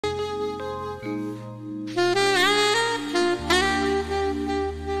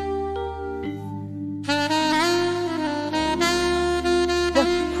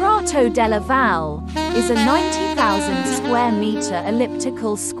Prato della Valle is a 90,000 square meter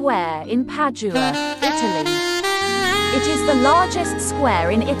elliptical square in Padova, Italy. It is the largest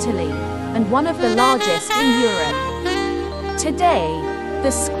square in Italy, and one of the largest in Europe. Today,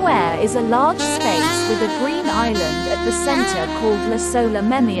 the square is a large space with a green island at the center called Isola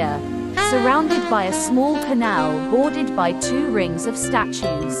Memmia, surrounded by a small canal bordered by two rings of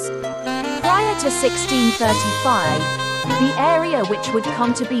statues. Prior to 1635, the area which would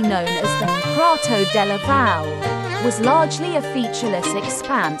come to be known as the Prato della Valle was largely a featureless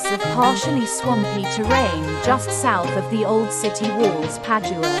expanse of partially swampy terrain just south of the old city walls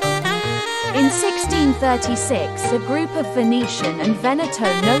Padova. In 1636, a group of Venetian and Veneto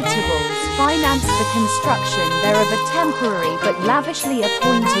notables financed the construction there of a temporary but lavishly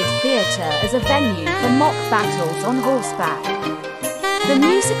appointed theatre as a venue for mock battles on horseback. The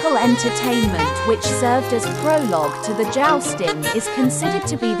musical entertainment, which served as prologue to the jousting, is considered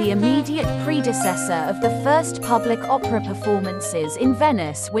to be the immediate predecessor of the first public opera performances in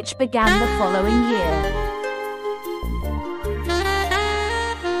Venice, which began the following year.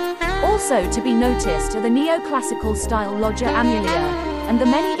 Also to be noticed are the neoclassical style Loggia Amelia, and the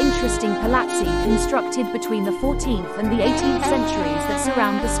many interesting palazzi constructed between the 14th and the 18th centuries that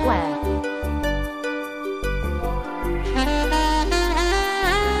surround the square.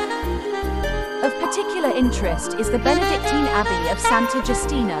 Of particular interest is the Benedictine Abbey of Santa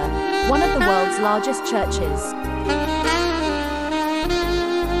Giustina, one of the world's largest churches.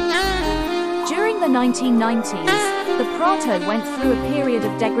 During the 1990s, the Prato went through a period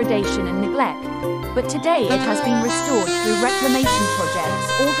of degradation and neglect, but today it has been restored through reclamation projects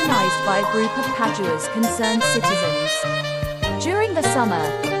organized by a group of Padova's concerned citizens. During the summer,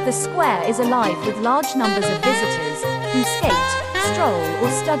 the square is alive with large numbers of visitors who skate, stroll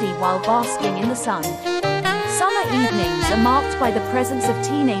or study while basking in the sun. Summer evenings are marked by the presence of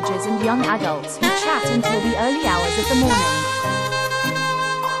teenagers and young adults who chat until the early hours of the morning.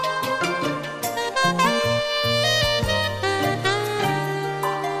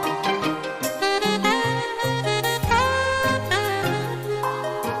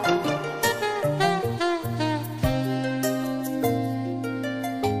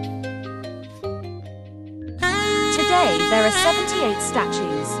 Today, there are 78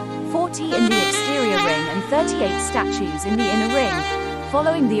 statues, 40 in the exterior ring and 38 statues in the inner ring.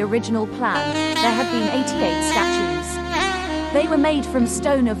 Following the original plan, there have been 88 statues. They were made from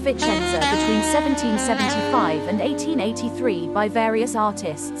stone of Vicenza between 1775 and 1883 by various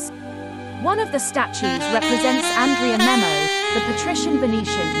artists. One of the statues represents Andrea Memmia, the patrician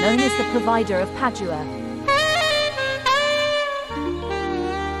Venetian known as the provider of Padova.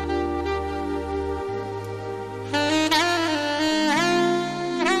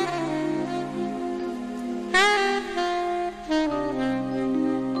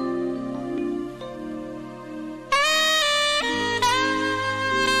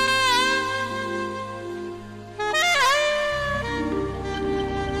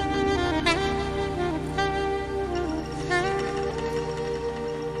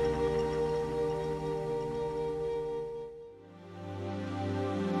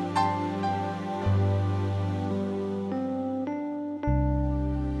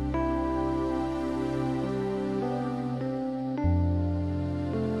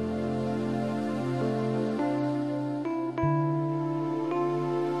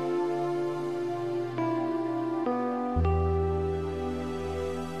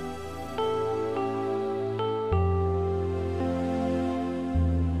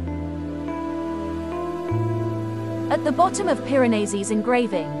 At the bottom of Piranesi's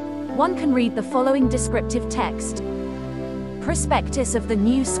engraving, one can read the following descriptive text. Prospectus of the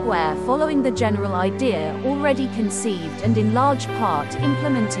new square following the general idea already conceived and in large part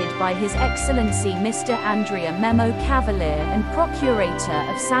implemented by His Excellency Mr. Andrea Memmia Cavalier and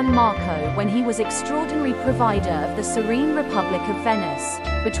Procurator of San Marco when he was extraordinary provider of the Serene Republic of Venice,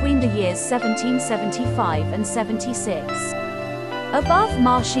 between the years 1775 and 76. Above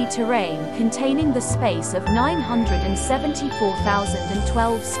marshy terrain containing the space of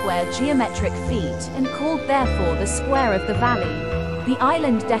 974,012 square geometric feet and called therefore the Square of the Valley, the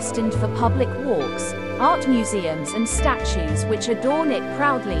island destined for public walks, art museums and statues which adorn it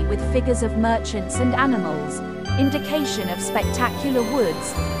proudly with figures of merchants and animals, indication of spectacular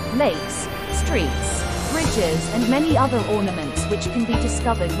woods, lakes, streets, bridges and many other ornaments which can be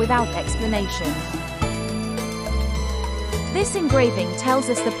discovered without explanation. This engraving tells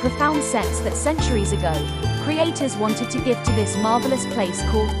us the profound sense that centuries ago, creators wanted to give to this marvelous place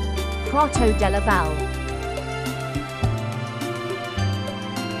called Prato della Valle.